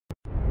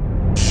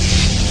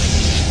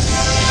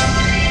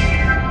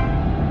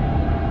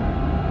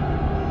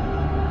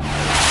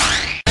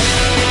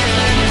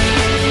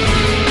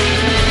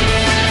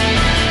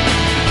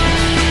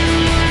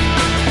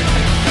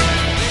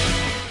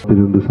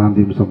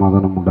சாந்தியும்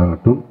சமாதானம்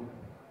உண்டாகட்டும்.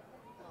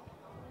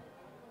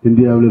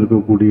 இந்தியாவில்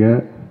இருக்கக்கூடிய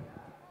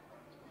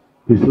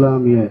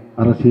இஸ்லாமிய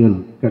அரசியல்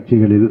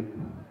கட்சிகளில்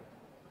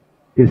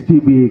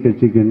SDPI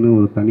கட்சிக்குன்னு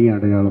ஒரு தனி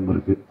அடையாளம்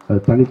இருக்குது. அது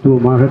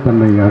தனித்துவமாக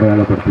தன்னை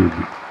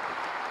அடையாளப்படுத்தியிருக்கு.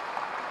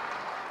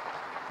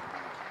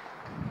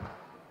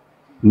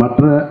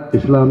 மற்ற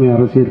இஸ்லாமிய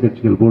அரசியல்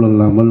கட்சிகள்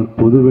போலல்லாமல்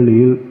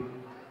பொதுவெளியில்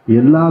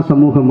எல்லா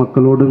சமூக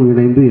மக்களோடும்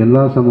இணைந்து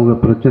எல்லா சமூக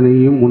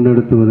பிரச்சனையையும்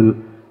முன்னெடுத்துவதில்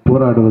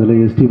போராடுவதில்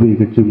SDPI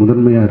கட்சி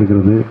முதன்மையாக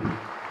இருக்கிறது.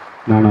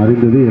 நான்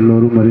அறிந்தது,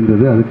 எல்லோரும்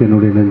அறிந்தது. அதுக்கு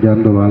என்னுடைய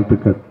நெஞ்சார்ந்த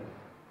வாழ்த்துக்கள்.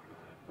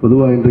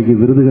 பொதுவாக இன்றைக்கு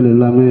விருதுகள்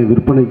எல்லாமே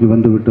விற்பனைக்கு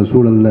வந்துவிட்ட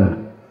சூழலில்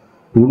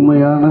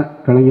உண்மையான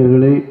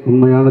கலைஞர்களை,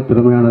 உண்மையான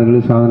திறமையாளர்களை,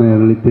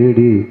 சாதனையாளர்களை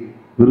தேடி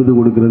விருது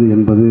கொடுக்கிறது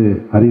என்பது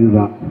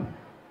அரிதுதான்.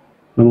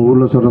 நம்ம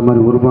ஊரில் சொல்கிற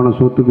மாதிரி ஒரு பானை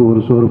சோத்துக்கு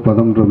ஒரு சோறு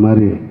பதம்ன்ற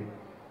மாதிரி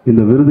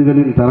இந்த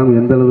விருதுகளின் தரம்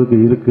எந்த அளவுக்கு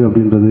இருக்குது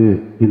அப்படின்றது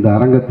இந்த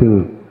அரங்கத்தில்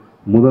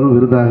முதல்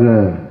விருதாக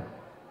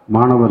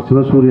மாணவர்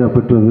சிவசூர்யா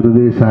பெற்ற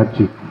விருதே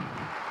சாட்சி.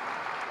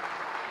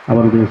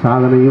 அவருடைய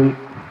சாதனையும்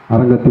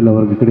அரங்கத்தில்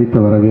அவருக்கு கிடைத்த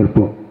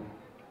வரவேற்போம்.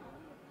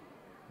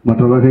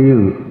 மற்ற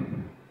வகையில்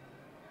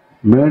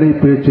மேடை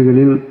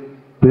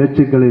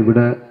பேச்சுக்களை விட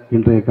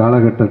இன்றைய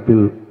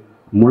காலகட்டத்தில்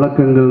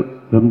முழக்கங்கள்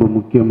ரொம்ப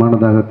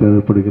முக்கியமானதாக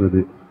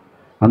தேவைப்படுகிறது.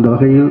 அந்த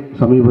வகையில்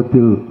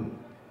சமீபத்தில்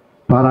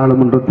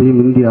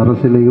பாராளுமன்றத்தையும் இந்திய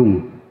அரசியலையும்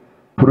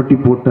புரட்டி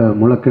போட்ட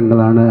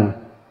முழக்கங்களான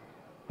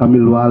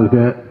தமிழ் வாழ்க,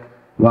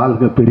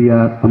 வாழ்க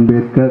பெரியார்,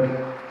 அம்பேத்கர்,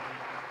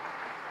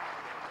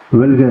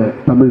 வெல்க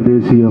தமிழ்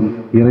தேசியம்,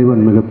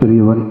 இறைவன்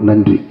மிகப்பெரியவன்,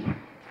 நன்றி.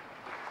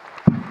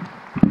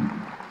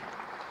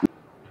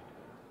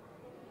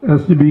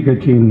 SDPI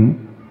கட்சியின்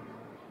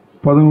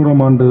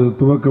 11ஆம் ஆண்டு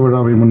துவக்க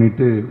விழாவை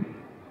முன்னிட்டு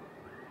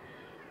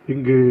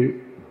இங்கு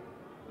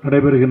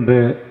நடைபெறுகின்ற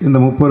இந்த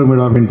முப்பெரும்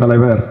விழாவின்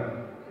தலைவர்,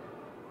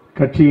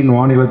 கட்சியின்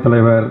மாநில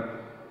தலைவர்,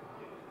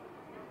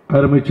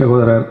 அருமை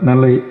சகோதரர்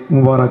நெல்லை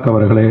முபாரக்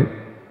அவர்களே,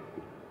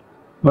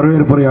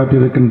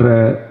 வரவேற்புரையாற்றியிருக்கின்ற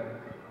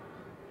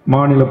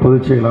மாநில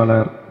பொதுச்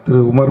செயலாளர் திரு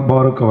உமர்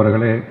பாருக்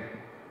அவர்களே,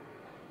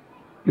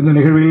 இந்த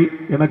நிகழ்வில்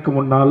எனக்கு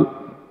முன்னால்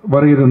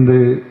வருகிறது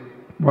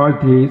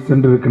வாழ்த்தியை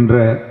சென்றிருக்கின்ற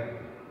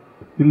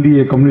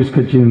இந்திய கம்யூனிஸ்ட்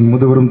கட்சியின்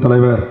முதுபெரும்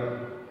தலைவர்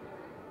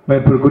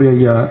மேற்பிற்குரிய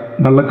ஐயா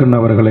நல்லக்கண்ணு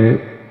அவர்களே,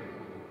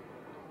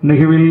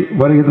 நிகழ்வில்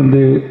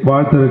வருகிறது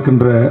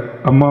வாழ்த்திருக்கின்ற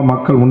அம்மா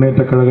மக்கள்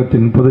முன்னேற்ற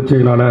கழகத்தின் பொதுச்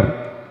செயலாளர்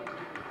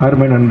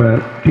அருமை நண்பர்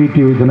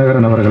TTV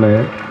தினகரன் அவர்களே,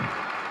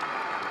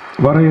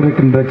 வர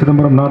இருக்கின்ற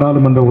சிதம்பரம்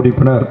நாடாளுமன்ற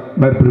உறுப்பினர்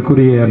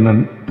மேற்பிற்குரிய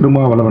அண்ணன்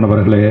திருமாவளவன்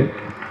அவர்களே,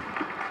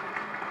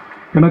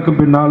 எனக்கு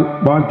பின்னால்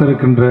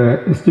வாழ்த்திருக்கின்ற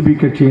SDPI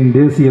கட்சியின்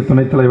தேசிய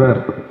துணைத்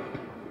தலைவர்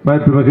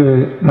மேற்பிமிகு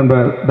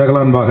நண்பர்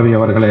தகலான் பாகவி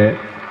அவர்களே,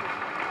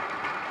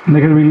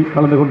 நிகழ்வில்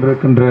கலந்து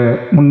கொண்டிருக்கின்ற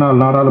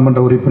முன்னாள்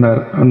நாடாளுமன்ற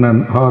உறுப்பினர் அண்ணன்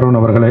ஹாரூன்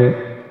அவர்களே,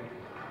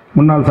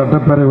 முன்னாள்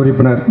சட்டப்பேரவை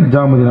உறுப்பினர்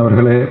நிஜாமுதீன்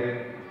அவர்களே,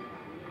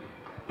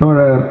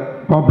 தோழர்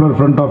popular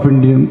front of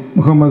Indian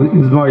Mohammed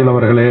Ismail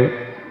அவர்களே,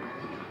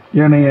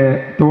 ஏனைய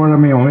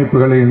தோழமை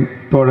அமைப்புகளின்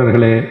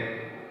தோழர்களே,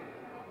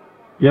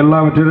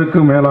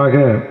 எல்லாவற்றிற்கும் மேலாக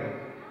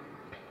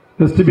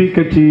SDPI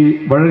கட்சி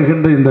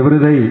வழங்குகின்ற இந்த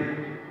விருதை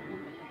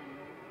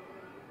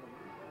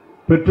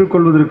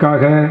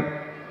பெற்றுக்கொள்வதற்காக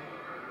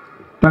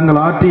தங்கள்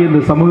ஆற்றிய இந்த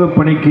சமூக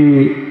பணிக்கு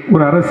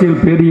ஒரு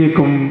அரசியல்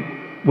பேரியக்கம்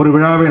ஒரு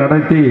விழாவை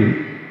நடத்தி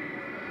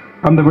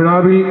அந்த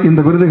விழாவில் இந்த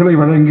விருதுகளை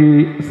வழங்கி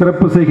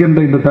சிறப்பு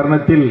செய்கின்ற இந்த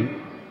தருணத்தில்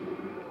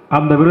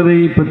அந்த விருதை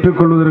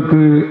பெற்றுக்கொள்வதற்கு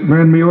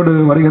மேன்மையோடு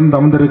வருகின்ற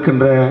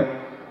அமர்ந்திருக்கின்ற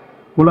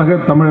உலக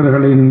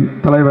தமிழர்களின்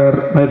தலைவர்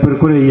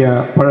மேற்பிற்குரிய ஐயா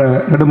பழ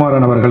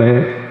நெடுமாறன் அவர்களே,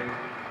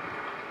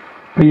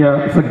 ஐயா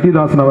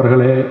சக்திதாசன்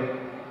அவர்களே,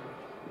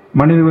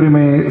 மனித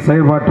உரிமை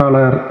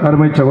செயற்பாட்டாளர்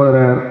அருமை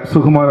சகோதரர்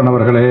சுகுமாரன்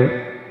அவர்களே,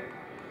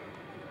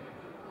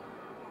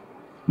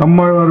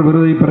 நம்மாழ்வார்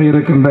விருதை பெற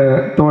இருக்கின்ற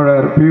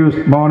தோழர் பியூஷ்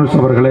மானுஷ்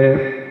அவர்களே,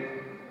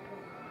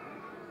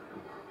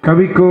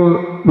 கவிக்கோ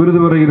விருது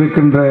பெற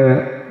இருக்கின்ற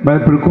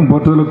மேற்பிற்கும்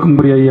போற்றுதலுக்கும்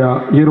உரிய ஐயா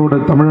ஈரோடு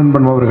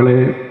தமிழன்பன் அவர்களே,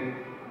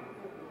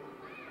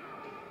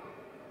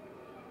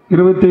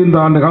 25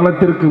 ஆண்டு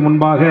காலத்திற்கு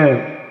முன்பாக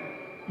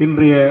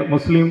இன்றைய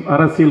முஸ்லிம்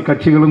அரசியல்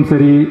கட்சிகளும்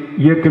சரி,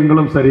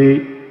 இயக்கங்களும் சரி,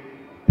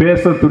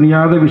 பேச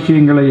துணியாத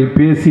விஷயங்களை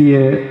பேசிய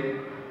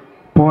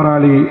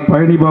போராளி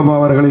பழனிபாபா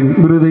அவர்களின்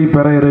விருதை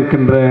பெற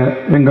இருக்கின்ற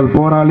எங்கள்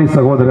போராளி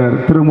சகோதரர்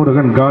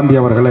திருமுருகன் காந்தி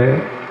அவர்களே,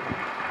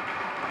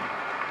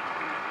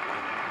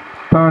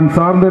 தான்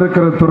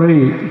சார்ந்திருக்கிற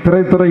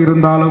திரைத்துறை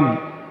இருந்தாலும்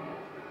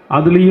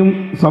அதிலையும்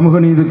சமூக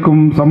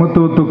நீதிக்கும்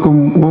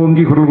சமத்துவத்துக்கும்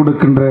ஓங்கி குரல்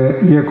கொடுக்கின்ற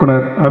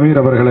இயக்குனர் அமீர்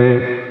அவர்களே,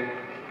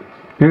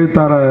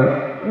 எழுத்தாளர்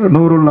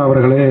நூருல்லா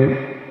அவர்களே,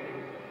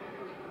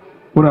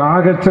 ஒரு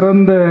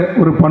ஆகச்சிறந்த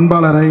ஒரு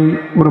பண்பாளரை,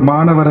 ஒரு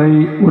மாணவரை,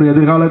 ஒரு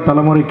எதிர்கால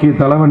தலைமுறைக்கு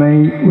தலைவனை,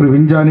 ஒரு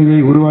விஞ்ஞானியை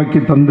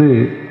உருவாக்கி தந்து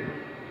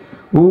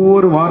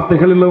ஒவ்வொரு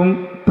வார்த்தைகளிலும்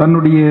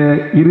தன்னுடைய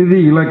இறுதி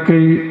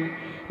இலக்கை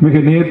மிக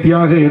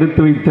நேர்த்தியாக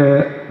எடுத்து வைத்த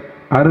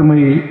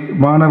அருமை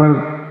மாணவர்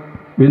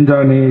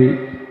விஞ்ஞானி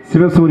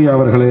சிவசூர்யா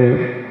அவர்களே,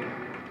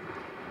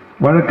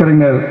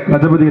 வழக்கறிஞர்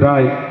லஜபதி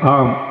ராய்,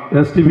 ஆம்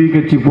SDPI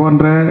கட்சி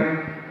போன்ற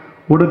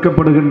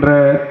ஒடுக்கப்படுகின்ற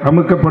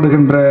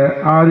அமுக்கப்படுகின்ற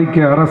ஆதிக்க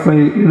அரசை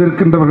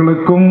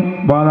எதிர்க்கின்றவர்களுக்கும்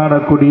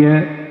வாதாடக்கூடிய,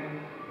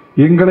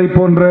 எங்களை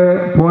போன்ற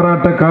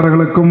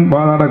போராட்டக்காரர்களுக்கும்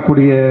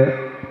வாதாடக்கூடிய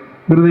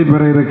விருதை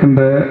பெற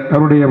இருக்கின்ற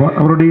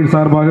அவருடைய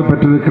சார்பாக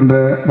பெற்றிருக்கின்ற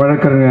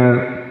வழக்கறிஞர்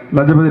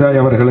லஜபதி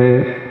ராய் அவர்களே,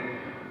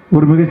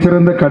 ஒரு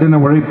மிகச்சிறந்த கடின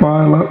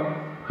உழைப்பாளர்,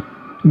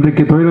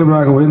 இன்றைக்கு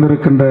தொழிலதிபராக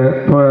உயர்ந்திருக்கின்ற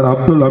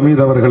அப்துல்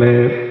ஹமீத் அவர்களே,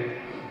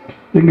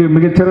 இங்கு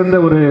மிகச்சிறந்த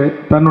ஒரு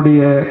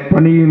தன்னுடைய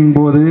பணியின்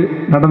போது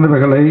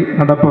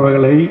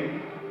நடப்பவைகளை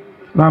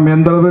நாம்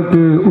எந்த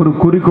அளவுக்கு ஒரு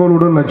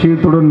குறிக்கோளுடன்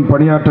லட்சியத்துடன்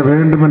பணியாற்ற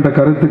வேண்டும் என்ற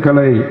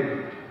கருத்துக்களை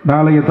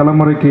நாளைய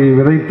தலைமுறைக்கு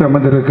விதைத்து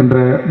அமர்ந்திருக்கின்ற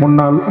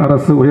முன்னாள்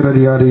அரசு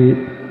உயரதிகாரி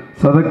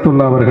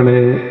சதக்துல்லா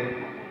அவர்களே,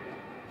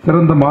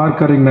 சிறந்த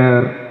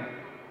மார்க்கறிஞர்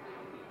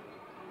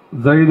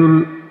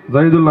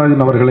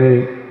ஜைதுல்லாதீன் அவர்களே,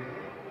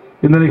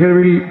 இந்த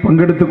நிகழ்வில்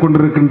பங்கெடுத்துக்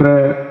கொண்டிருக்கின்ற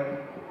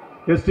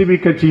எஸ்டிபி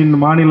கட்சியின்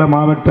மாநில,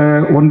 மாவட்ட,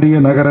 ஒன்றிய,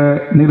 நகர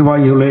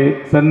நிர்வாகிகளே,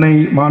 சென்னை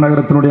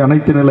மாநகரத்தினுடைய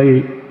அனைத்து நிலை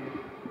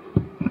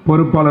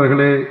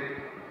பொறுப்பாளர்களே,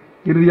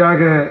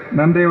 இறுதியாக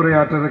நன்றி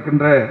உரையாற்ற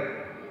இருக்கின்ற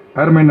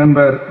அருமை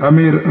நண்பர்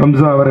அமீர்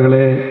ஹம்சா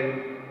அவர்களே,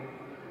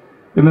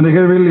 இந்த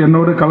நிகழ்வில்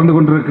என்னோடு கலந்து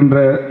கொண்டிருக்கின்ற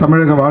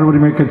தமிழக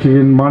வாழ்வுரிமை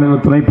கட்சியின் மாநில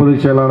துணை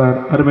பொதுச் செயலாளர்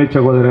அருமை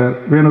சகோதரர்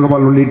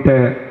வேணுகோபால் உள்ளிட்ட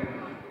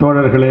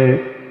தோழர்களே,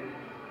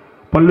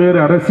 பல்வேறு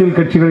அரசியல்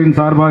கட்சிகளின்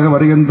சார்பாக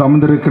வருகின்ற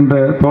அமர்ந்திருக்கின்ற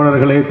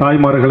தோழர்களே,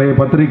 தாய்மார்களே,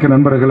 பத்திரிகை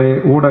நண்பர்களே,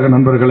 ஊடக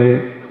நண்பர்களே,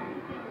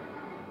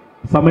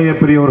 சமய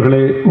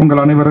பிரியோர்களே,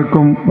 உங்கள்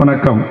அனைவருக்கும்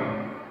வணக்கம்.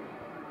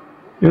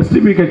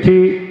 எஸ்டிபி கட்சி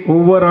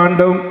ஒவ்வொரு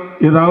ஆண்டும்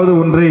ஏதாவது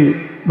ஒன்றை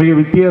மிக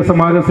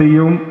வித்தியாசமாக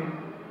செய்யும்,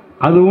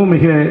 அதுவும்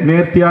மிக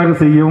நேர்த்தியாக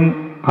செய்யும்,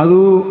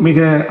 அதுவும் மிக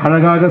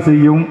அழகாக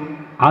செய்யும்,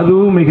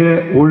 அதுவும் மிக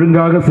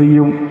ஒழுங்காக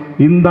செய்யும்.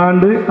 இந்த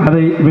ஆண்டு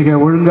அதை மிக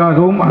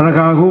ஒழுங்காகவும்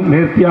அழகாகவும்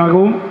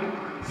நேர்த்தியாகவும்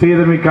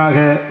செய்தமைக்காக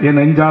என்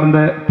நெஞ்சார்ந்த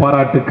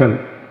பாராட்டுக்கள்.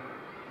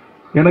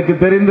 எனக்கு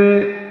தெரிந்து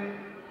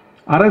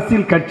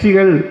அரசியல்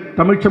கட்சிகள்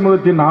தமிழ்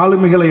சமூகத்தின்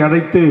ஆளுமைகளை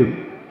அழைத்து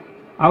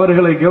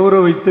அவர்களை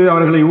கௌரவித்து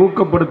அவர்களை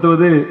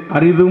ஊக்கப்படுத்துவது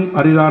அரிதும்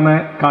அரிதான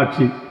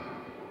காட்சி.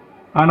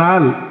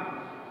 ஆனால்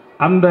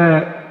அந்த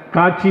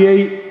காட்சியை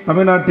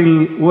தமிழ்நாட்டில்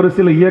ஒரு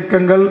சில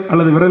இயக்கங்கள்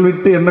அல்லது விரல்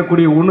விட்டு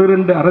எண்ணக்கூடிய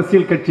 1-2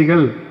 அரசியல்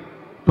கட்சிகள்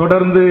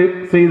தொடர்ந்து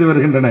செய்து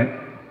வருகின்றன.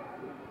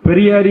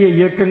 பெரியாரிய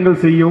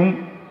இயக்கங்கள் செய்யும்.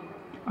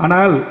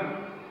 ஆனால்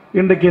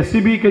இன்றைக்கு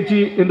எஸ்டிபி கட்சி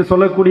என்று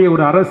சொல்லக்கூடிய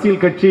ஒரு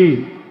அரசியல் கட்சி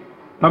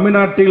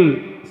தமிழ்நாட்டில்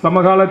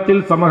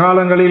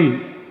சமகாலங்களில்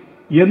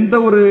எந்த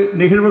ஒரு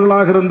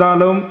நிகழ்வுகளாக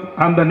இருந்தாலும்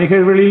அந்த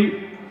நிகழ்வுகளில்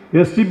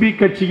எஸ்டிபி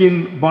கட்சியின்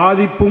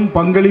பாதிப்பும்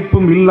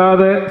பங்களிப்பும்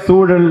இல்லாத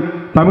சூழல்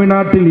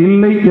தமிழ்நாட்டில்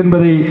இல்லை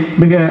என்பதை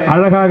மிக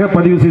அழகாக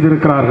பதிவு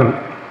செய்திருக்கிறார்கள்.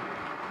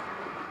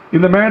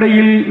 இந்த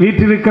மேடையில்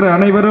வீற்றிருக்கிற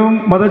அனைவரும்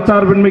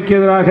மதச்சார்பின்மைக்கு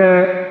எதிராக,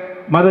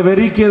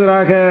 மதவெறிக்கு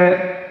எதிராக,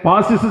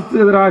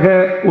 பாசிசத்துக்கு எதிராக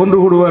ஒன்று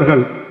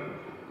கூடுவார்கள்.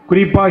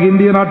 குறிப்பாக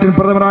இந்திய நாட்டின்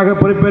பிரதமராக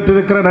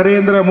பொறுப்பேற்றிருக்கிற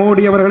நரேந்திர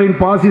மோடி அவர்களின்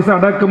பாசிச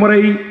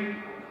அடக்குமுறை,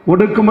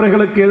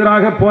 ஒடுக்குமுறைகளுக்கு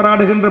எதிராக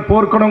போராடுகின்ற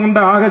போர்க்குணம் கொண்ட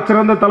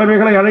ஆகச்சிறந்த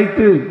தலைமைகளை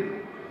அழைத்து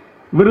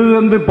விருது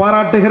தந்து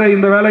பாராட்டுகிற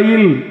இந்த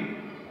வேளையில்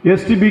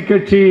எஸ்டிபி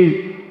கட்சி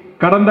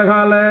கடந்த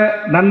கால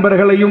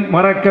நண்பர்களையும்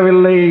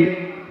மறக்கவில்லை,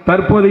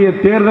 தற்போதைய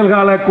தேர்தல்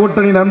கால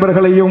கூட்டணி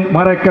நண்பர்களையும்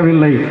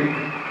மறக்கவில்லை.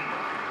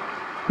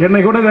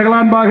 என்னை கூட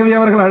தகலான் பாகவி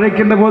அவர்கள்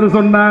அழைக்கின்ற போது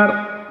சொன்னார்,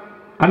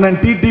 அண்ணன்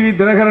டிடிவி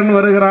தினகரன்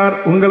வருகிறார்,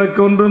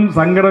 உங்களுக்கு ஒன்றும்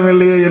சங்கடம்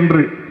இல்லையே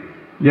என்று.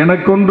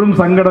 எனக்கொன்றும்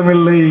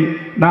சங்கடமில்லை.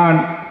 நான்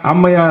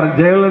அம்மையார்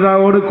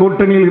ஜெயலலிதாவோடு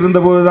கூட்டணியில்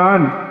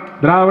இருந்தபோதுதான்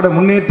திராவிட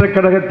முன்னேற்ற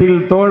கழகத்தில்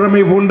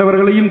தோழமை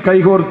பூண்டவர்களையும்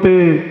கைகோர்த்து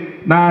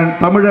நான்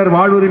தமிழர்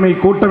வாழ்வுரிமை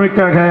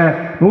கூட்டமைக்காக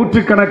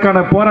நூற்றுக்கணக்கான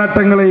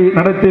போராட்டங்களை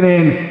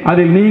நடத்தினேன்.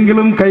 அதில்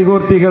நீங்களும்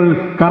கைகோர்த்தீர்கள்,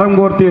 கரம்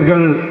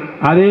கோர்த்தீர்கள்.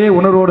 அதே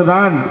உணர்வோடு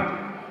தான்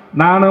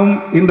நானும்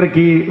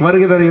இன்றைக்கு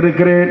வருகிற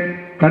இருக்கிறேன்.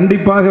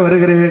 கண்டிப்பாக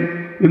வருகிறேன்.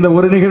 இந்த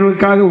ஒரு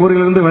நிகழ்வுக்காக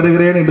ஊரிலிருந்து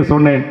வருகிறேன் என்று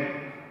சொன்னேன்.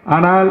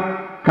 ஆனால்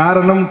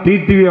காரணம்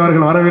டிடிவி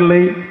அவர்கள்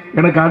வரவில்லை.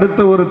 எனக்கு அடுத்த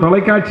ஒரு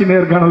தொலைக்காட்சி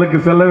நேர்காணலுக்கு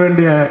செல்ல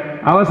வேண்டிய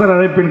அவசர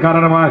அழைப்பின்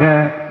காரணமாக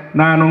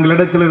நான்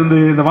உங்களிடத்திலிருந்து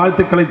இந்த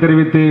வாழ்த்துக்களை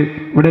தெரிவித்து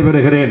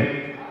விடைபெறுகிறேன்.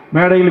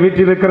 மேடையில்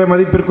வீற்றிருக்கிற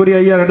மதிப்பிற்குரிய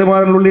ஐயா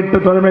நெடுமாறன் உள்ளிட்ட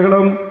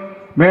தலைமைகளும்,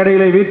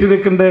 மேடையிலே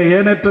வீற்றிருக்கின்ற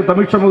ஏனற்ற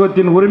தமிழ்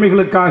சமூகத்தின்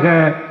உரிமைகளுக்காக,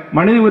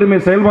 மனித உரிமை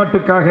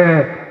செயல்பாட்டுக்காக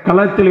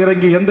களத்தில்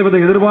இறங்கி எந்தவித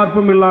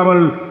எதிர்பார்ப்பும்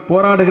இல்லாமல்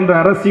போராடுகின்ற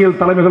அரசியல்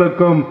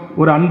தலைமைகளுக்கும்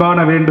ஒரு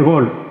அன்பான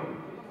வேண்டுகோள்.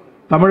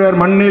 தமிழர்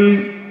மண்ணில்,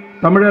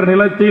 தமிழர்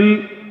நிலத்தில்,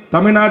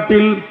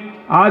 தமிழ்நாட்டில்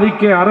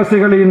ஆதிக்க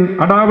அரசுகளின்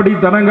அடாவடி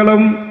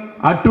தனங்களும்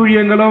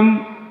அட்டுழியங்களும்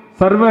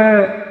சர்வ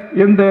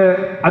இந்த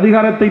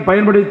அதிகாரத்தை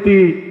பயன்படுத்தி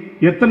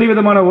எத்தனை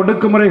விதமான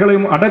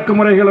ஒடுக்குமுறைகளும்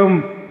அடக்குமுறைகளும்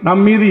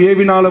நம் மீது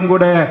ஏவினாலும்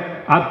கூட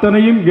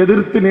அத்தனையும்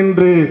எதிர்த்து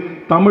நின்று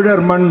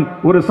தமிழர் மண்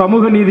ஒரு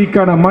சமூக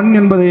நீதிக்கான மண்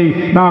என்பதை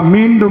நாம்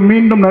மீண்டும்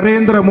மீண்டும்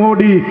நரேந்திர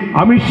மோடி,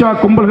 அமித்ஷா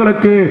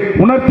கும்பல்களுக்கு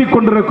உணர்த்தி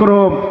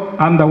கொண்டிருக்கிறோம்.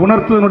 அந்த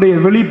உணர்த்ததனுடைய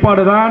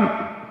வெளிப்பாடுதான்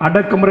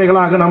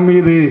அடக்குமுறைகளாக நம்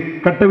மீது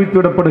கட்டவித்து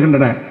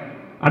விடப்படுகின்றன.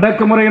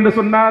 அடக்குமுறை என்று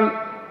சொன்னால்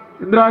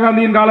இந்திரா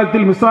காந்தியின்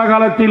காலத்தில், மிஸ்ரா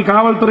காலத்தில்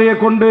காவல்துறையை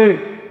கொண்டு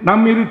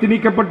நம் மீது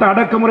திணிக்கப்பட்ட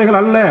அடக்குமுறைகள்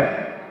அல்ல.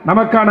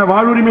 நமக்கான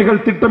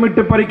வாழ்வுரிமைகள்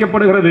திட்டமிட்டு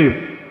பறிக்கப்படுகிறது.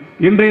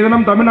 இன்றைய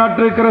தினம்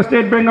தமிழ்நாட்டில் இருக்கிற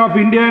ஸ்டேட் பேங்க் ஆஃப்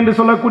இந்தியா என்று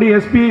சொல்லக்கூடிய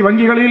SBI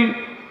வங்கிகளில்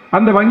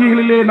அந்த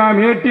வங்கிகளிலே நாம்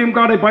ஏடிஎம்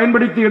கார்டை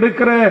பயன்படுத்தி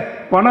எடுக்கிற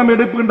பணம்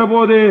எடுக்கின்ற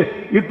போது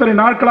இத்தனை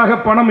நாட்களாக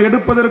பணம்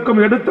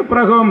எடுப்பதற்கும் எடுத்த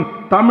பிறகும்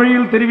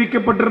தமிழில்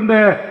தெரிவிக்கப்பட்டிருந்த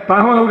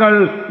தகவல்கள்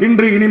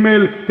இன்று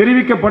இனிமேல்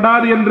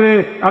தெரிவிக்கப்படாது என்று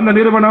அந்த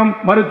நிறுவனம்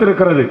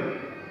மறுத்திருக்கிறது.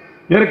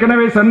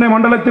 ஏற்கனவே சென்னை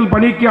மண்டலத்தில்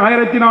பணிக்கு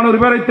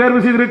 1400 பேரை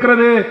தேர்வு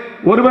செய்திருக்கிறது.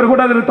 ஒருவர்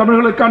கூட அதில்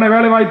தமிழர்களுக்கான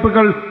வேலை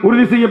வாய்ப்புகள்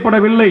உறுதி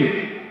செய்யப்படவில்லை.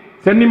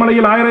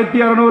 சென்னிமலையில்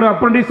 1600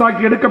 அப்ரண்டிஸ்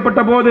ஆக்கி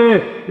எடுக்கப்பட்ட போது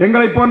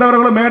எங்களை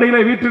போன்றவர்களும்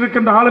மேடையில்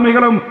வீற்றிருக்கின்ற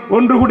ஆளுமைகளும்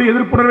ஒன்று கூடி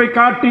எதிர்ப்புணர்வை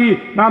காட்டி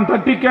நாம்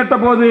தட்டி கேட்ட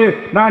போது,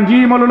 நான்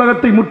GM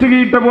அலுவலகத்தை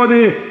முற்றுகையிட்ட போது,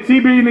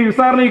 CBI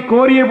விசாரணை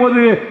கோரிய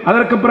போது,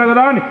 அதற்கு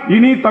பிறகுதான்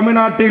இனி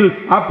தமிழ்நாட்டில்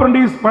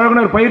அப்ரண்டிஸ்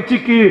பழகுனர்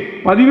பயிற்சிக்கு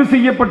பதிவு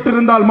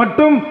செய்யப்பட்டிருந்தால்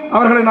மட்டும்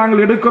அவர்களை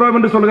நாங்கள் எடுக்கிறோம்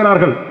என்று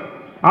சொல்கிறார்கள்.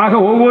 ஆக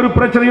ஒவ்வொரு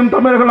பிரச்சனையும்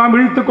தமிழர்கள் நாம்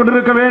இழுத்துக்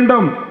கொண்டிருக்க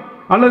வேண்டும்.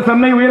 அல்லது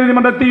சென்னை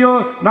உயர்நீதிமன்றத்தையோ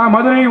நாம்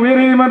மதுரை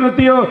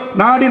உயர்நீதிமன்றத்தையோ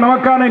நாடி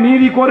நமக்கான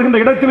நீதி கோருகின்ற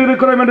இடத்தில்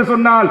இருக்கிறோம் என்று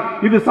சொன்னால்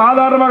இது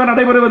சாதாரணமாக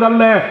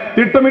நடைபெறுவதல்ல.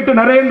 திட்டமிட்டு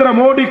நரேந்திர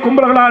மோடி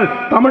கும்பல்களால்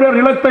தமிழர்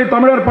நிலத்தை,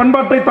 தமிழர்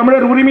பண்பாட்டை,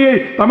 தமிழர் உரிமையை,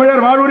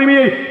 தமிழர்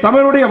வாழ்வுரிமையை,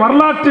 தமிழருடைய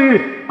வரலாற்று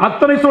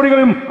அத்தனை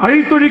சோடிகளையும்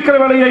அழித்தொழிக்கிற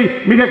வேலையை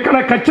மிக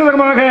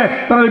கச்சிதமாக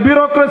தனது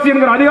பியூரோக்ரசி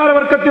என்கிற அதிகார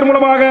வர்க்கத்தின்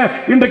மூலமாக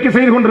இன்றைக்கு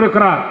செய்து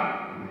கொண்டிருக்கிறார்.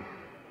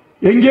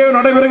 எங்கேயோ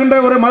நடைபெறுகின்ற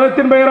ஒரு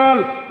மதத்தின் பெயரால்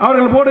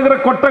அவர்கள் போடுகிற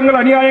கொட்டங்கள்,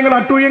 அநியாயங்கள்,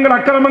 அட்டூழியங்கள்,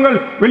 அக்கிரமங்கள்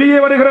வெளியே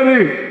வருகிறது.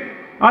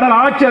 ஆனால்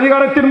ஆட்சி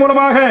அதிகாரத்தின்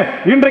மூலமாக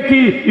இன்றைக்கு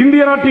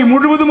இந்திய நாட்டை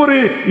முழுவதும் ஒரு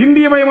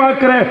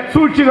இந்தியமயமாக்குற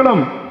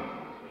சூழ்ச்சிகளும்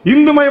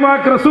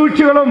இந்துமயமாக்குற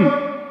சூழ்ச்சிகளும்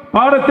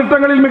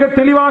பாடத்திட்டங்களில் மிக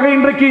தெளிவாக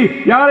இன்றைக்கு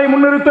யாரை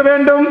முன்னிறுத்த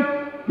வேண்டும்,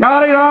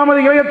 யாரை நாம்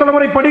இளைய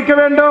தலைமுறை படிக்க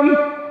வேண்டும்,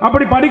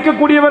 அப்படி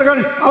படிக்கக்கூடியவர்கள்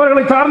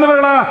அவர்களை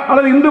சார்ந்தவர்களா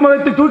அல்லது இந்து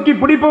மதத்தை தூக்கி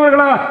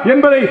பிடிப்பவர்களா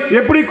என்பதை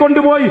எப்படி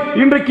கொண்டு போய்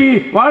இன்றைக்கு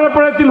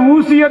வாழைப்பழத்தில்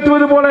ஊசி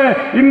ஏற்றுவது போல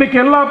இன்றைக்கு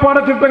எல்லா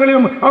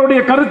பாடத்திட்டங்களிலும்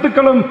அவருடைய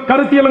கருத்துக்களும்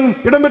கருத்தியலும்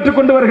இடம்பெற்றுக்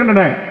கொண்டு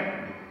வருகின்றன.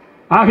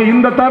 ஆக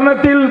இந்த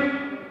தருணத்தில்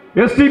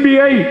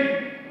SDPI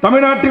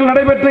தமிழ்நாட்டில்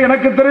நடைபெற்ற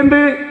எனக்கு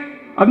தெரிந்து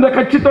அந்த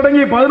கட்சி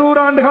தொடங்கி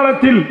 11 ஆண்டு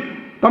காலத்தில்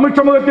தமிழ்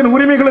சமூகத்தின்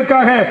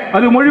உரிமைகளுக்காக,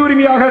 அது மொழி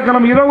உரிமையாக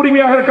இருக்கலாம், இட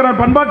உரிமையாக இருக்கலாம்,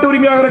 பண்பாட்டு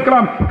உரிமையாக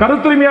இருக்கலாம்,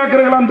 கருத்துரிமையாக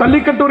இருக்கலாம்,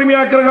 ஜல்லிக்கட்டு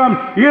உரிமையாக இருக்கலாம்,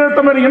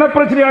 ஈழத்தமிழர்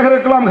இனப்பிரச்சனையாக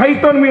இருக்கலாம்,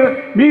 ஹைத்தோன்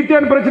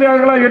மீத்தேன் பிரச்சனையாக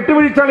இருக்கலாம், 8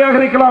 வழிச்சாலையாக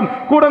இருக்கலாம்,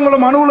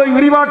 கூடங்குளம் அணுலை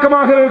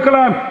விரிவாக்கமாக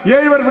இருக்கலாம்,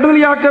 7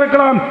 விடுதலையாக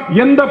இருக்கலாம்.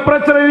 எந்த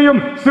பிரச்சனையும்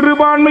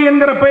சிறுபான்மை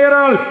என்கிற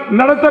பெயரால்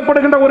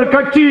நடத்தப்படுகின்ற ஒரு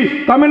கட்சி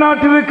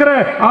தமிழ்நாட்டில் இருக்கிற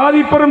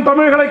ஆதிப்பெரும்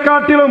தமிழர்களை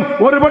காட்டிலும்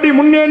ஒருபடி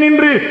முன்னே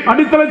நின்று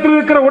அடித்தளத்தில்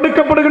இருக்கிற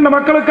ஒடுக்கப்படுகின்ற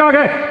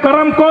மக்களுக்காக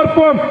கரம்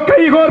கோர்ப்போம்,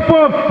 கை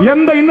கோர்ப்போம்,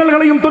 எந்த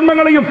இன்னல்களையும்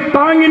துன்பங்களையும்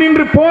தாங்கி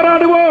நின்று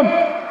போராடுவோம்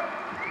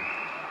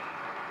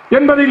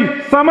என்பதில்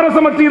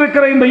சமரசமற்று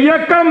இருக்கிற இந்த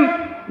இயக்கம்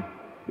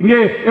இங்கே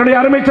என்னுடைய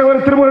அருமை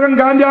சகோதரர் திருமுருகன்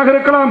காந்தியாக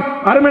இருக்கலாம்,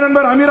 அருமை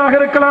நண்பர் அமீராக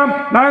இருக்கலாம்,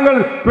 நாங்கள்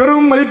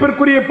பெரும்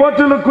மதிப்பிற்குரிய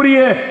போற்றலுக்குரிய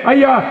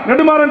ஐயா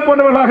நெடுமாறன்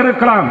போன்றவர்களாக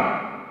இருக்கலாம்.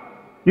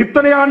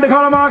 இத்தனை ஆண்டு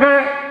காலமாக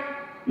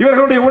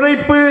இவர்களுடைய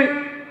உழைப்பு,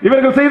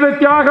 இவர்கள் செய்த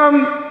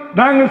தியாகம்,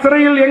 நாங்கள்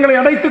சிறையில் எங்களை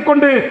அடைத்துக்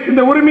கொண்டு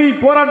இந்த உரிமை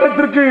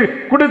போராட்டத்திற்கு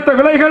கொடுத்த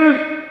விலைகள்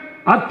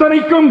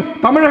அத்தனைக்கும்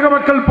தமிழக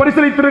மக்கள்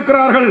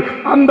பரிசீலித்திருக்கிறார்கள்.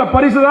 அந்த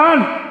பரிசுதான்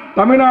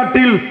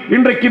தமிழ்நாட்டில்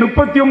இன்றைக்கு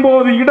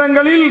 39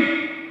 இடங்களில்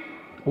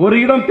ஒரு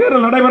இடம்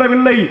தேர்தல்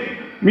நடைபெறவில்லை.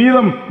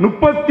 மீதம்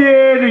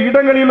 37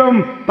 இடங்களிலும்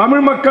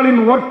தமிழ்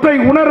மக்களின் ஒற்றை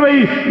உணர்வை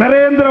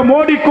நரேந்திர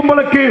மோடி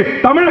கும்பலுக்கு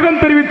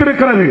தமிழகம்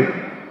தெரிவித்திருக்கிறது.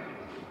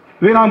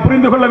 இதை நாம்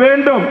புரிந்து கொள்ள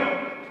வேண்டும்.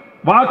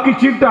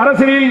 வாக்குச்சீட்டு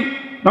அரசியலில்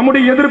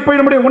நம்முடைய எதிர்ப்பை,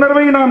 நம்முடைய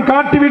உணர்வை நாம்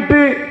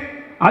காட்டிவிட்டு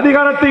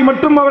அதிகாரத்தை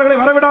மட்டும் அவர்களை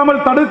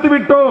வரவிடாமல் தடுத்து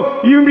விட்டோ,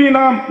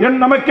 நாம்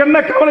நமக்கு என்ன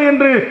கவலை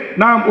என்று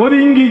நாம்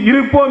ஒதுங்கி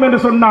இருப்போம் என்று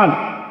சொன்னால்,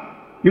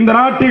 இந்த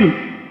நாட்டில்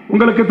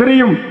உங்களுக்கு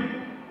தெரியும்,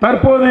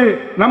 தற்போது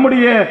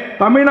நம்முடைய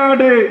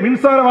தமிழ்நாடு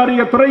மின்சார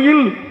வாரிய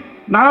துறையில்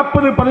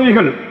 40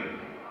 பதவிகள்,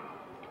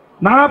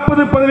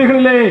 40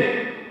 பதவிகளிலே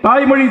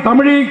தாய்மொழி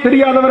தமிழை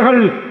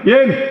தெரியாதவர்கள்,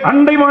 ஏன்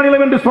அண்டை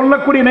மாநிலம் என்று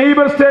சொல்லக்கூடிய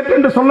நெய்பர் ஸ்டேட்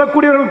என்று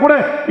சொல்லக்கூடியவர்கள் கூட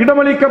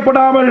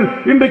இடமளிக்கப்படாமல்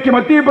இன்றைக்கு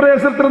மத்திய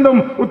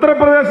பிரதேசத்திலிருந்தும்,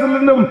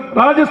 உத்தரப்பிரதேசத்திலிருந்தும்,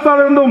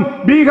 ராஜஸ்தானிலிருந்தும்,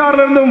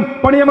 பீகாரிலிருந்தும்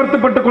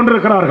பணியமர்த்தப்பட்டுக்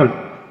கொண்டிருக்கிறார்கள்.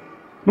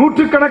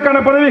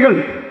 நூற்றுக்கணக்கான பதவிகள்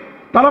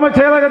தலைமைச்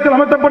செயலகத்தில்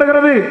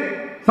அமர்த்தப்படுகிறது.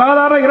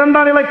 சாதாரண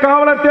 2ஆம் நிலை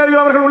காவலர்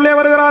தேர்வில் அவர்கள் உள்ளே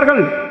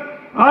வருகிறார்கள்,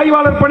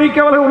 ஆய்வாளர்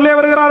பணிக்கு அவர்கள் உள்ளே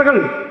வருகிறார்கள்,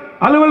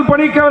 அலுவல்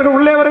பணிக்கு அவர்கள்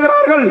உள்ளே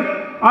வருகிறார்கள்.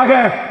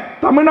 ஆக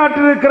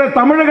தமிழ்நாட்டில் இருக்கிற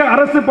தமிழக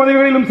அரசு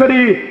பதவிகளிலும் சரி,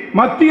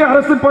 மத்திய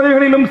அரசு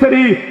பதவிகளிலும்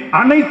சரி,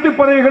 அனைத்து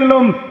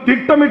பதவிகளிலும்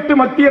திட்டமிட்டு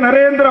மத்திய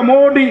நரேந்திர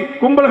மோடி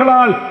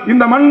கும்பல்களால்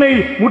இந்த மண்ணை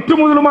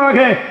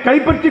முற்றுமுதலுமாக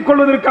கைப்பற்றிக்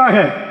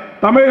கொள்வதற்காக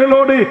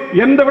தமிழர்களோடு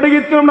எந்த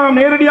விடயத்திலும் நாம்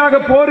நேரடியாக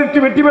போரிட்டு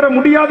வெற்றி பெற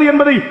முடியாது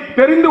என்பதை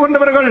தெரிந்து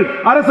கொண்டவர்கள்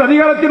அரசு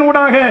அதிகாரத்தின்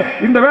ஊடாக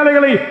இந்த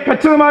வேலைகளை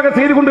கச்சிதமாக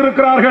செய்து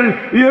கொண்டிருக்கிறார்கள்.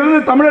 இதிலிருந்து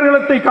தமிழர்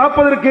நிலத்தை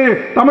காப்பதற்கு,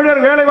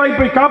 தமிழர் வேலை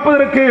வாய்ப்பை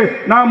காப்பதற்கு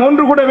நாம்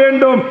ஒன்று கூட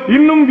வேண்டும்.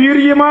 இன்னும்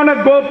வீரியமான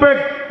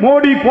கோபேக்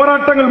மோடி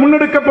போராட்டங்கள்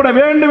முன்னெடுக்கப்பட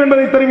வேண்டும்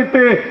என்பதை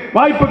தெரிவித்து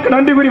வாய்ப்புக்கு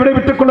நன்றி கூறி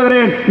விடைபெற்றுக்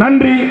கொள்கிறேன்.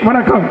 நன்றி,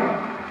 வணக்கம்.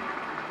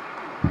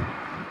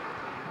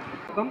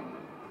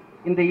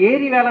 இந்த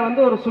ஏரி வேலை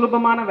வந்து ஒரு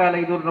சுலபமான வேலை,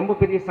 இது ஒரு ரொம்ப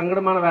பெரிய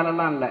சங்கடமான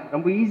வேலைலாம் இல்லை,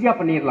 ரொம்ப ஈஸியாக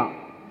பண்ணிடலாம்.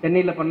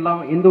 சென்னையில்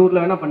பண்ணலாம், எந்த ஊரில்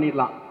வேணால்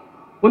பண்ணிடலாம்.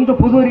 கொஞ்சம்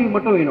புது அறிவு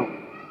மட்டும் வேணும்.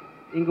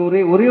 இங்க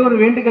ஒரே ஒரு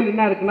வேண்டுகோள்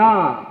என்ன இருக்குன்னா,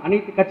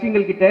 அனைத்து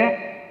கட்சிகள் கிட்ட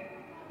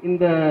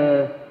இந்த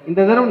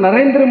தடவை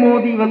நரேந்திர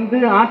மோடி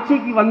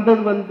ஆட்சிக்கு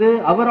வந்தது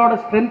அவரோட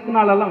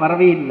ஸ்ட்ரென்த்னாலலாம்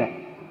வரவே இல்லை.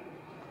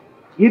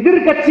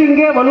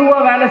 எதிர்கட்சிங்க வலுவா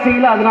வேலை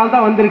செய்யல, அதனால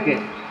தான் வந்திருக்கு.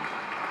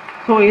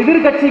 ஸோ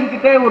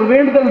எதிர்கட்சிங்கிட்ட ஒரு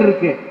வேண்டுதல்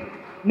இருக்கு,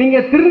 நீங்க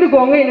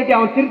திருந்துக்கோங்க, இல்லாட்டி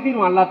அவன்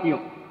திருத்திடுவான்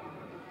எல்லாத்தையும்.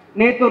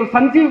 நேற்று ஒரு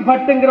சஞ்சீவ்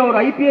பட்டுங்கிற ஒரு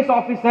ஐபிஎஸ்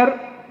ஆபீசர்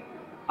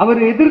அவர்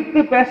எதிர்த்து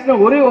பேசின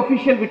ஒரே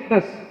ஒபிஷியல்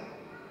விட்னஸ்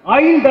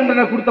ஆயுள்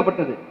தண்டனை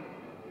கொடுக்கப்பட்டது.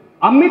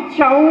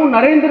 அமித்ஷாவும்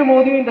நரேந்திர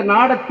மோடியும் இந்த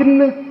நாடை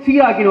தின்னு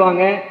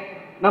சீராக்கிடுவாங்க,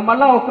 நம்ம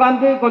எல்லாம்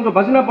உட்காந்து கொஞ்சம்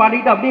பஜனை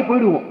பாடிட்டு அப்படியே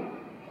போயிடுவோம்.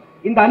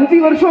 இந்த 5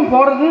 வருஷம்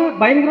போறது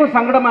பயங்கர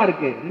சங்கடமா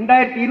இருக்கு.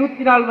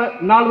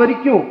 2024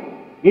 வரைக்கும்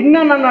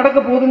என்ன நடக்க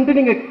போகுதுன்னு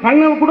நீங்க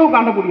கண்ணு கூட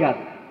காண முடியாது,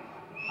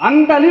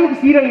 அந்த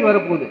அளவுக்கு சீரழிவு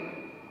வரப்போகுது.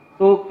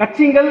 ஸோ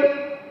கட்சிகள்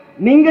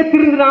நீங்க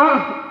திருந்தினா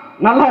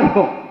நல்லா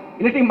இருக்கும்,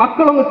 இல்லாட்டி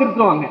மக்கள் உங்க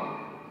திருத்துவாங்க.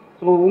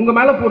 ஸோ உங்க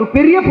மேல ஒரு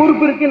பெரிய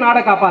பொறுப்பு இருக்கு,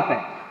 நாடை காப்பாத்த.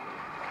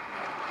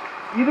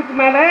 இதுக்கு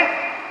மேல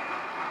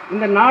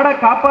இந்த நாடை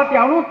காப்பாத்தி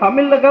ஆகணும்.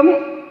 தமிழகம்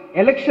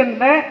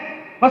எலெக்ஷன்ல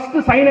ஃபர்ஸ்ட்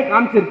சைனை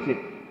காமிச்சிருச்சு,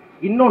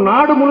 இன்னும்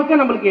நாடு முழுக்க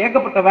நம்மளுக்கு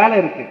ஏகப்பட்ட வேலை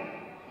இருக்கு.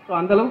 ஸோ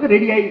அந்த அளவுக்கு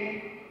ரெடியாகி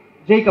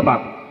ஜெயிக்க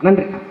பார்க்கும்.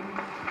 நன்றி.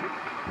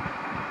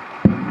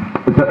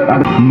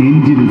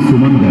 நெஞ்சில்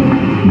சுமந்த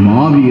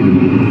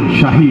மாவீரன்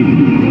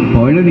ஷஹீத்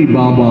பழனி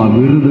பாபா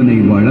விருதினை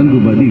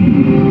வழங்குவதில்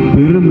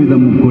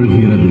பெருமிதம்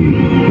கொள்கிறது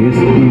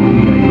SDPI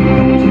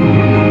கட்சி.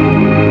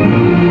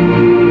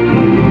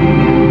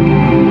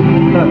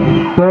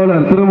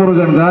 தோழர்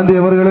திருமுருகன் காந்தி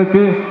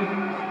அவர்களுக்கு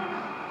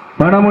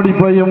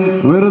பணமுடிப்பையும்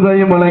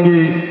விருதையும்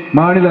வழங்கி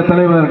மாநில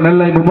தலைவர்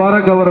நெல்லை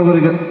முபாரக்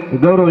அவர்கள்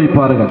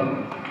கௌரவிப்பார்கள்.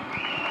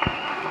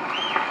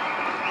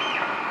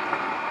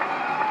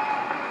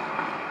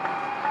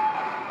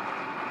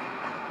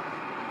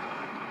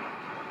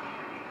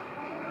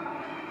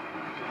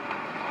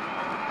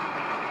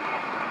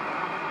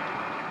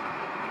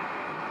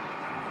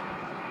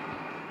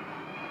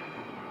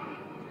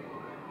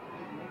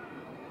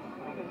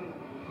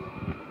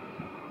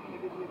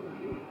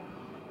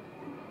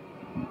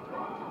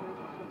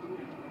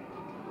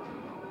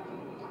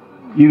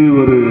 இது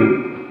ஒரு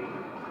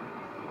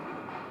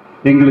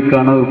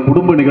எங்களுக்கான ஒரு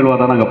குடும்ப நிகழ்வாக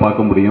தான் நாங்கள்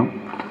பார்க்க முடியும்.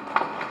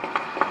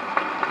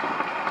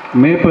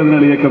 மே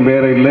 17 இயக்கம்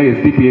வேற இல்லை,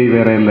 SDPI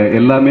வேற இல்லை,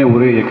 எல்லாமே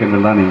ஒரே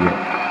இயக்கங்கள் தான். நீங்கள்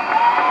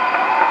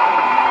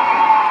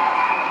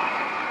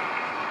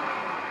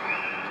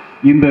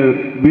இந்த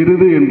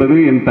விருது என்பது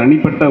என்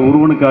தனிப்பட்ட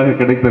ஒருவனுக்காக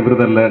கிடைத்த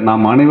விருதல்ல,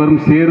 நாம்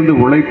அனைவரும் சேர்ந்து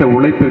உழைத்த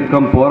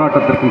உழைப்பிற்கும்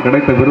போராட்டத்திற்கும்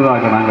கிடைத்த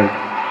விருதாக நாங்கள்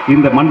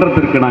இந்த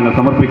மன்றத்திற்கு நாங்கள்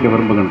சமர்ப்பிக்க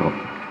விரும்புகின்றோம்.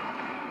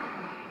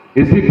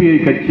 SDPI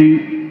கட்சி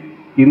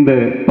இந்த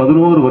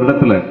 11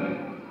 வருடத்தில்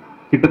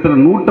கிட்டத்தட்ட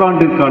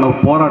நூற்றாண்டிற்கான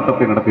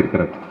போராட்டத்தை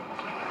நடத்தியிருக்கிறது.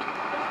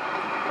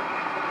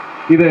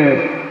 இதை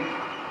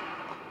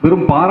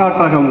வெறும்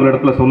பாராட்டாக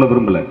உங்களிடத்துல சொல்ல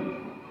விரும்பல.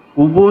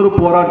 ஒவ்வொரு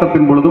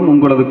போராட்டத்தின் பொழுதும்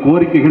உங்களது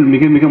கோரிக்கைகள்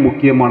மிக மிக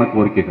முக்கியமான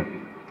கோரிக்கைகள்.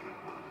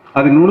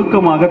 அதை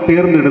நுணுக்கமாக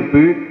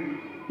தேர்ந்தெடுத்து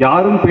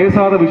யாரும்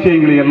பேசாத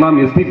விஷயங்களை எல்லாம்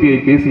SDPI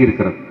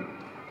பேசியிருக்கிறது.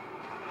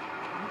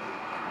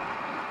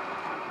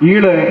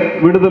 ஈழ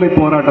விடுதலை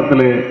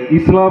போராட்டத்திலே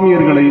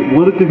இஸ்லாமியர்களை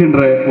ஒதுக்குகின்ற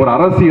ஒரு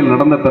அரசியல்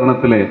நடந்த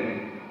தருணத்திலே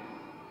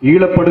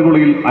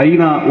ஈழப்படுகொலையில்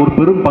ஐநா ஒரு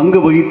பெரும்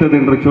பங்கு வகித்தது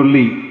என்று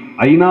சொல்லி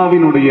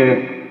ஐநாவினுடைய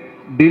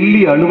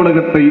டெல்லி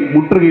அலுவலகத்தை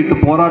முற்றுகையிட்டு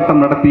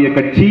போராட்டம் நடத்திய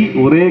கட்சி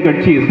ஒரே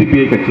கட்சி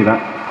SDPI கட்சி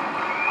தான்.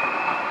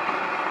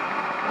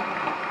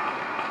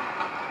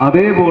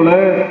 அதே போல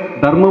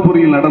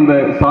தர்மபுரியில் நடந்த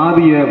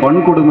சாதிய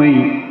வன்கொடுமை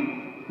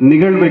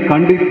நிகழ்வை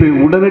கண்டித்து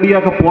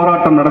உடனடியாக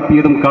போராட்டம்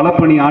நடத்தியதும்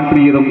களப்பணி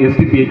ஆற்றியதும்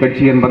SDPI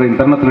கட்சி என்பதை இந்த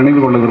தருணத்தில் நினைவு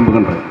கொள்ள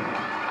விரும்புகின்றேன்.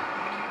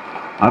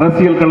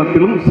 அரசியல்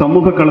களத்திலும்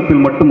சமூக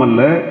களத்தில்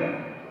மட்டுமல்ல,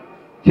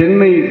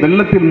 சென்னை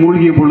வெள்ளத்தில்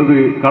மூழ்கிய பொழுது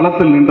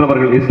களத்தில்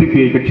நின்றவர்கள்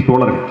SDPI கட்சி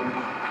தோழர்கள்.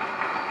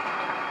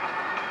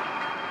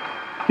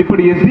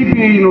 இப்படி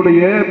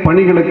SDPIயினுடைய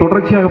பணிகளை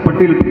தொடர்ச்சியாக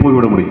பட்டியலிட்டு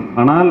போய்விட முடியும்.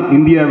 ஆனால்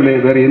இந்தியாவிலே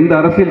வேற எந்த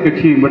அரசியல்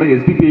கட்சியையும் விட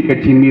SDPI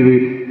கட்சியின் மீது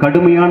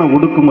கடுமையான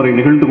ஒடுக்குமுறை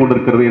நிகழ்ந்து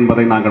கொண்டிருக்கிறது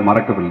என்பதை நாங்கள்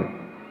மறக்கவில்லை.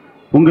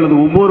 உங்களது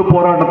ஒவ்வொரு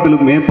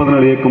போராட்டத்திலும் மே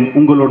 17 இயக்கம்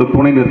உங்களோடு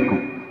துணை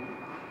நிற்கும்.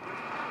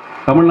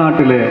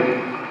 தமிழ்நாட்டிலே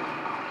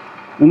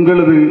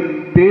உங்களது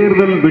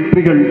தேர்தல்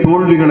வெற்றிகள்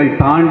தோல்விகளை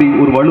தாண்டி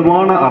ஒரு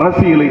வலுவான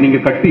அரசியலை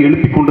நீங்கள் கட்டி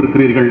எழுப்பிக்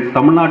கொண்டிருக்கிறீர்கள்.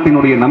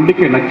 தமிழ்நாட்டினுடைய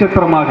நம்பிக்கை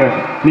நட்சத்திரமாக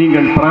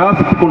நீங்கள்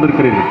பிரகாசித்துக்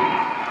கொண்டிருக்கிறீர்கள்.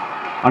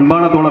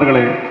 அன்பான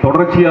தோழர்களே,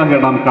 தொடர்ச்சியாக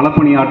நாம்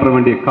களப்பணியாற்ற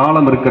வேண்டிய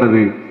காலம்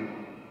இருக்கிறது.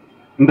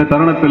 இந்த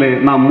தருணத்திலே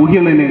நாம்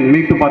முகிலனை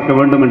நினைத்து பார்க்க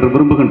வேண்டும் என்று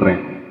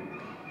விரும்புகின்றேன்.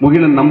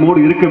 முகிலன் நம்மோடு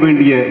இருக்க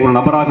வேண்டிய ஒரு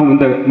நபராகவும்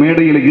இந்த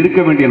மேடையில் இருக்க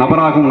வேண்டிய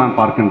நபராகவும் நான்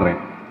பார்க்கின்றேன்.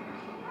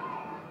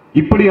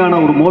 இப்படியான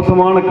ஒரு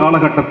மோசமான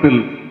காலகட்டத்தில்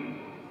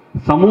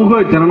சமூக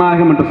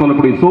ஜனநாயகம் என்று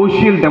சொல்லக்கூடிய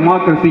சோசியல்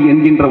டெமோக்ரசி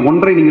என்கின்ற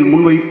ஒன்றை நீங்கள்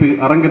முன்வைத்து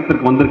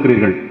அரங்கத்திற்கு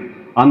வந்திருக்கிறீர்கள்.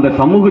 அந்த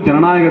சமூக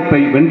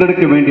ஜனநாயகத்தை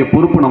வென்றெடுக்க வேண்டிய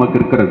பொறுப்பு நமக்கு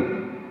இருக்கிறது.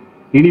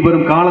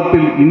 இனிவரும்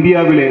காலத்தில்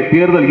இந்தியாவிலே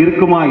தேர்தல்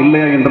இருக்குமா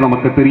இல்லையா என்று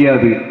நமக்கு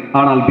தெரியாது.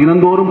 ஆனால்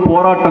தினந்தோறும்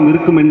போராட்டம்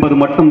இருக்கும் என்பது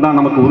மட்டும்தான்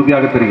நமக்கு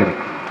உறுதியாக தெரிகிறது.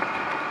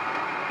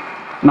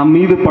 நம்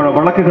மீது பல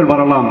வழக்குகள்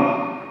வரலாம்,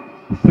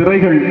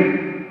 சிறைகள்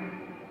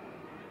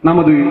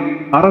நமது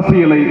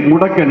அரசியலை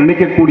முடக்க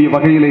நினைக்கக்கூடிய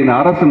வகையில் இந்த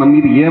அரசு நம்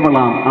மீது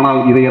ஏவலாம். ஆனால்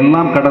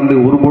இதையெல்லாம் கடந்து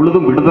ஒரு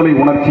பொழுதும் விடுதலை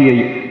உணர்ச்சியை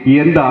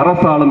எந்த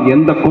அரசாலும்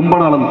எந்த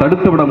கும்பனாலும்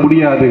தடுத்துவிட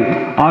முடியாது.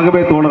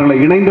 ஆகவே தோழர்களை,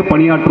 இணைந்து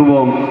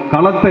பணியாற்றுவோம்,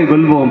 களத்தை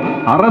வெல்வோம்.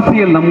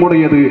 அரசியல்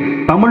நம்முடையது,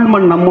 தமிழ்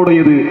மண்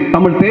நம்முடையது,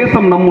 தமிழ்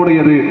தேசம்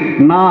நம்முடையது.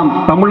 நாம்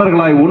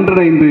தமிழர்களாய்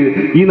ஒன்றிணைந்து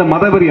இந்த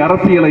மதவெறி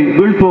அரசியலை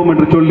வீழ்த்துவோம்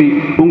என்று சொல்லி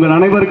உங்கள்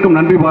அனைவருக்கும்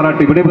நன்றி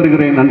பாராட்டி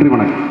விடைபெறுகிறேன். நன்றி,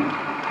 வணக்கம்.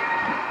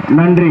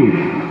 நன்றி.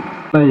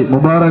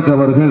 முபாரக்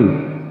அவர்கள்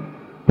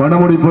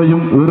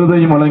பணமுடிப்பையும்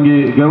விருதையும் வழங்கி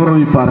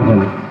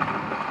கௌரவிப்பார்கள்.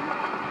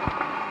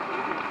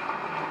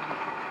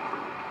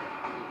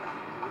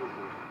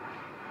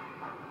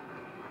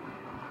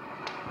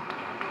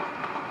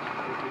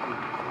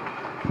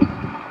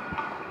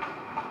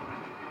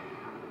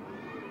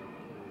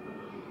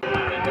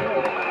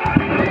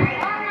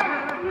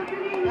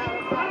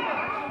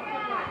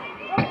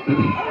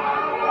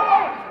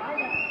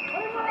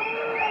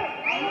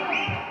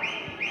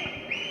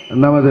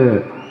 நமது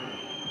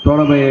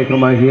தோழமை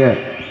இயக்கமாகிய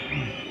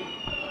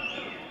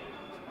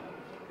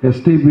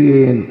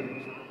SDPIயின்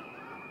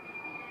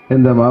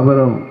இந்த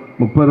மாபெரும்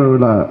முப்பெரும்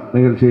விழா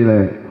நிகழ்ச்சியில்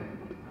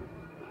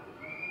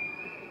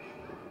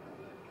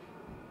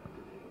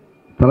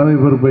தலைமை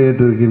பொறுப்பை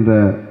ஏற்றிருக்கின்ற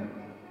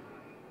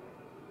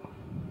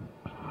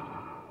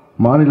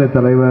மாநில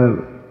தலைவர்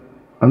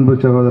அன்பு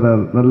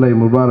சகோதரர் நெல்லை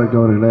முபாரக்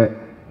அவர்களே,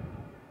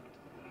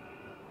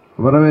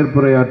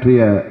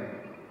 வரவேற்புரையாற்றிய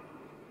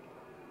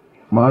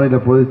மாநில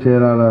பொதுச்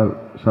செயலாளர்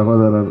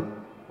சகோதரர்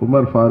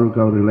உமர்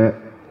ஃபாரூக் அவர்களே,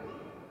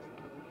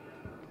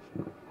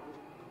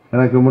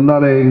 எனக்கு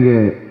முன்னாலே இங்கே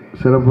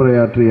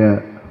சிறப்புரையாற்றிய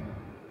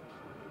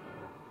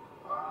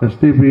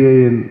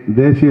SDPIயின்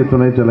தேசிய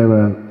துணைத்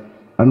தலைவர்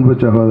அன்பு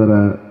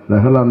சகோதரர்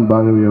தகலான்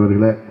பாகவி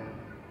அவர்களே,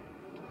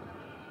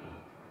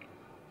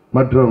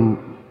 மற்றும்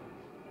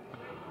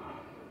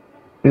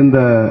இந்த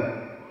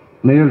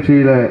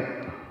நிகழ்ச்சியில்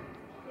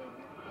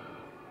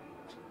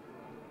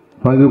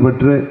பங்கு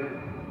பெற்று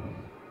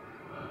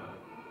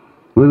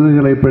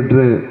விருதுகளை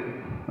பெற்று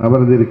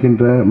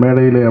அமர்ந்திருக்கின்ற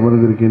மேடையிலே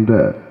அமர்ந்திருக்கின்ற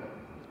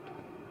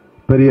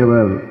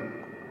பெரியவர்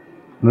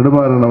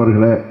நெடுமாறன்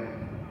அவர்களே,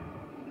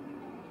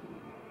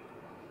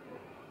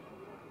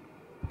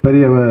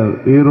 பெரியவர்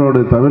ஈரோடு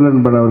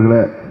தமிழன்பன்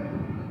அவர்களே,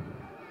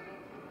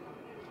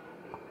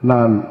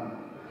 நான்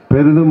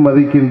பெரிதும்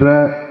மதிக்கின்ற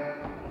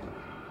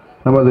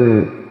நமது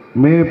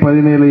மே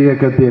 17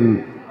 இயக்கத்தின்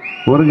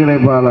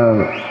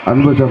ஒருங்கிணைப்பாளர்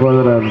அன்பு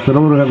சகோதரர்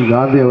திருமுருகன்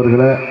காந்தி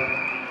அவர்களே,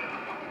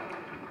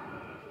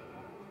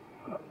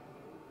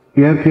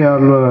 இயற்கை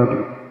ஆர்வலர்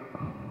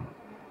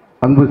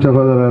அன்பு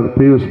சகோதரர்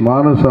பியூஷ்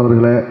மானுஸ்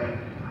அவர்களே,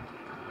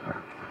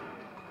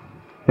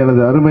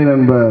 எனது அருமை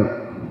நண்பர்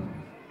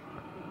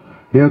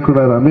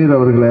இயக்குனர் அமீர்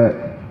அவர்களே,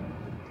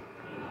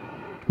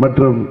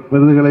 மற்றும்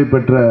விருதுகளை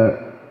பெற்ற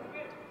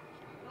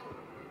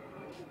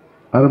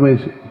அருமை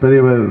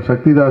பெரியவர்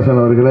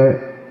சக்திதாசன் அவர்களே,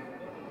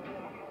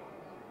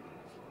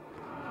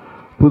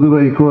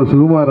 புதுவை கோ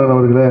சுகுமாரன்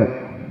அவர்களே,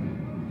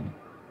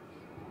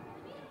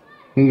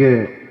 இங்கே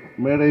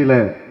மேடையில்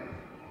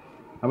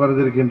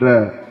அமர்ந்திருக்கின்ற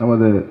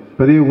நமது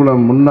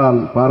பெரியகுளம் முன்னாள்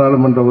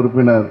பாராளுமன்ற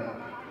உறுப்பினர்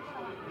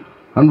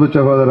அன்பு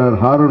சகோதரர்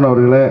ஹாரூன்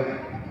அவர்களே,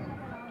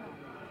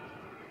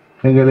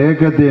 எங்கள்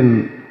இயக்கத்தின்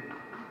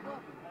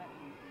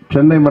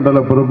சென்னை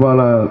மண்டல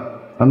பொறுப்பாளர்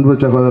அன்பு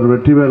சகோதரர்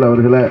வெற்றிவேல்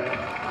அவர்களே,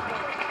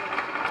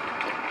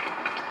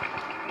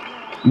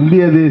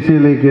 இந்திய தேசிய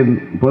இயக்கத்தின்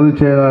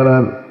பொதுச்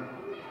செயலாளர்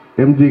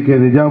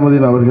MGK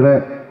நிஜாமுதீன் அவர்களே,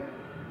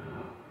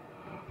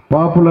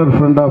 பாப்புலர்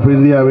ஃப்ரண்ட் ஆஃப்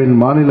இந்தியாவின்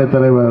மாநில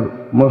தலைவர்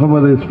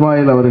முகமது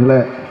இஸ்மாயில் அவர்களே,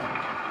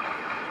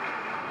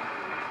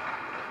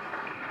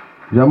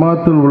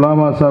 ஜமாத்துல்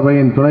உலாமா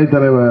சபையின் துணைத்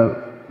தலைவர்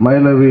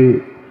மௌலவி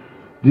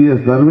GS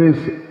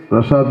தர்வேஷ்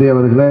ரஷாதி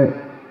அவர்களே,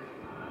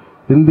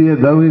 இந்திய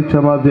தவ்ஹீத்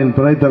ஜமாத்தின்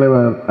துணைத்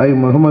தலைவர்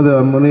முகமது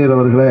முனீர்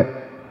அவர்களே,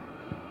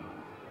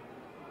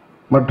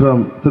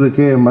 மற்றும் திரு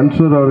K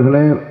மன்சூர்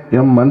அவர்களே,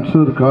 M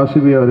மன்சூர்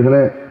காசிபி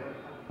அவர்களே,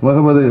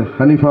 முகமது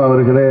ஹனிஃபா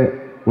அவர்களே,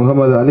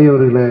 முகமது அலி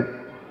அவர்களே,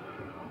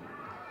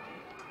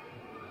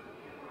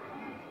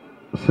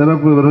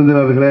 சிறப்பு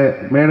விருந்தினர்களே,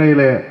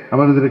 மேடையிலே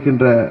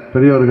அமர்ந்திருக்கின்ற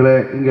பெரியோர்களே,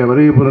 இங்கே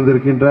வருகை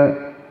புரிந்திருக்கின்ற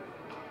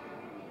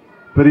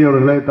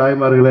பெரியோர்களே,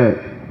 தாய்மார்களே,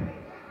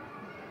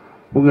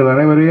 உங்கள்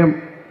அனைவரையும்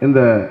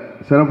இந்த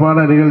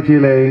சிறப்பான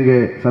நிகழ்ச்சியிலே இங்கே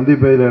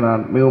சந்திப்பதில்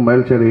நான் மிகவும்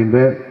மகிழ்ச்சி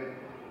அடைகின்றேன்.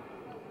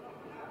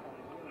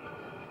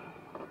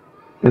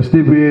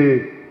 SDPI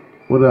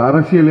ஒரு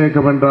அரசியல்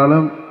இயக்கம்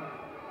என்றாலும்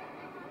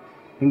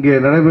இங்கே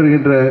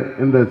நடைபெறுகின்ற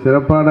இந்த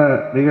சிறப்பான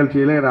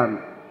நிகழ்ச்சியிலே நான்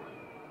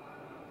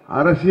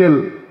அரசியல்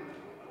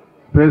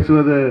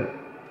பேசுவது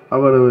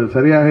அவ்வளவு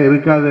சரியாக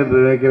இருக்காது என்று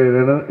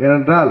நினைக்கிறேன்.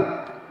 ஏனென்றால்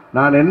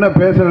நான் என்ன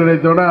பேச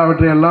நினைத்தோட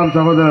அவற்றை எல்லாம்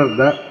சகோதரர்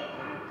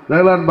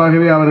தகலான்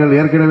பாகவி அவர்கள்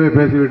ஏற்கனவே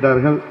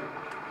பேசிவிட்டார்கள்.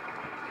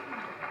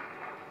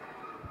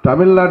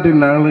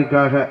 தமிழ்நாட்டின்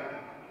நலனுக்காக,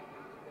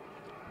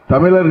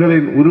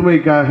 தமிழர்களின்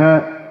உரிமைக்காக,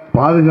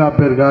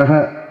 பாதுகாப்பிற்காக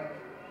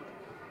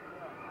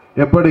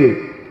எப்படி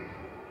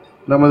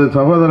நமது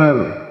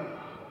சகோதரர்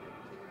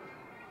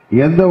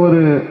எந்த ஒரு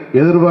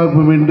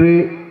எதிர்பார்ப்புமின்றி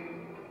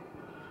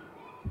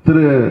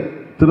திரு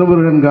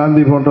திருமுருகன்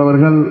காந்தி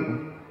போன்றவர்கள்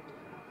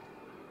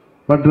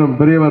மற்றும்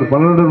பெரியவர்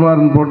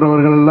பழனிமாறன்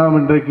போன்றவர்கள் எல்லாம்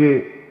இன்றைக்கு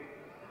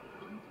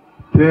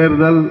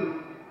தேர்தல்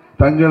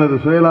தங்களது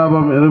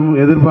சுயலாபம் எதுவும்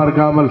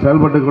எதிர்பார்க்காமல்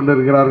செயல்பட்டுக்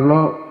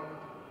கொண்டிருக்கிறார்களோ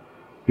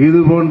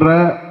இது போன்ற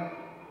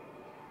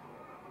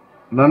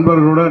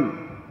நண்பர்களுடன்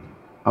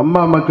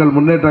அம்மா மக்கள்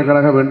முன்னேற்ற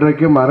கழகம்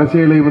இன்றைக்கும்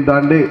அரசியலையும்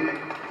தாண்டி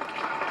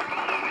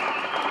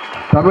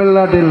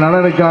தமிழ்நாட்டின்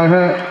நலனுக்காக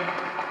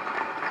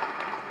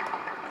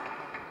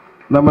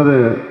நமது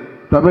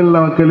தமிழ்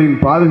மக்களின்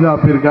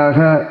பாதுகாப்பிற்காக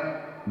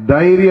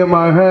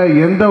தைரியமாக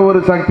எந்த ஒரு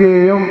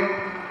சக்தியையும்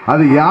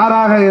அது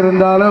யாராக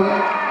இருந்தாலும்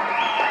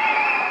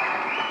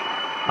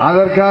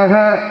அதற்காக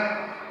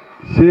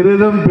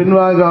சிறிதும்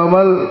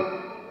பின்வாங்காமல்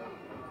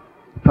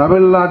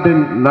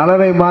தமிழ்நாட்டின்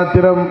நலனை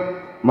மாத்திரம்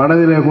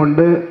மனதிலே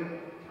கொண்டு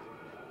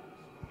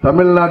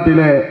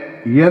தமிழ்நாட்டிலே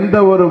எந்த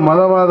ஒரு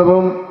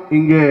மதவாதமும்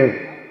இங்கே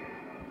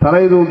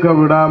தலை தூக்க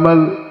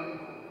விடாமல்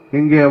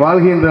இங்கே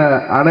வாழ்கின்ற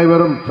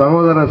அனைவரும்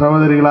சகோதர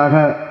சகோதரிகளாக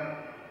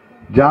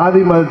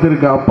ஜாதி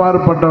மதத்திற்கு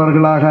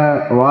அப்பாற்பட்டவர்களாக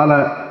வாழ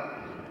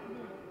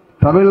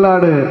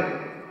தமிழ்நாடு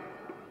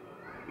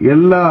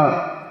எல்லா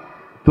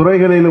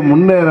துறைகளிலும்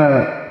முன்னேற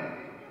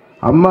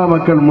அம்மா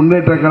மக்கள்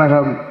முன்னேற்ற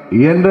கழகம்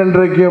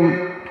என்றென்றைக்கும்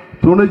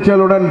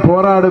துணிச்சலுடன்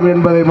போராடும்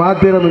என்பதை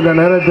மாத்திரம் இந்த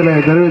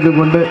நேரத்தில் தெரிவித்துக்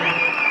கொண்டு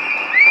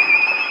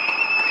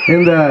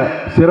இந்த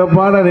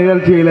சிறப்பான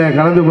நிகழ்ச்சியிலே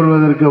கலந்து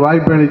கொள்வதற்கு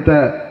வாய்ப்பளித்த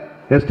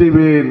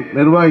SDPI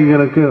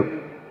நிர்வாகிகளுக்கு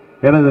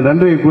எனது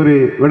நன்றியை கூறி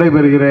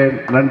விடைபெறுகிறேன்.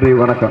 நன்றி,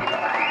 வணக்கம்.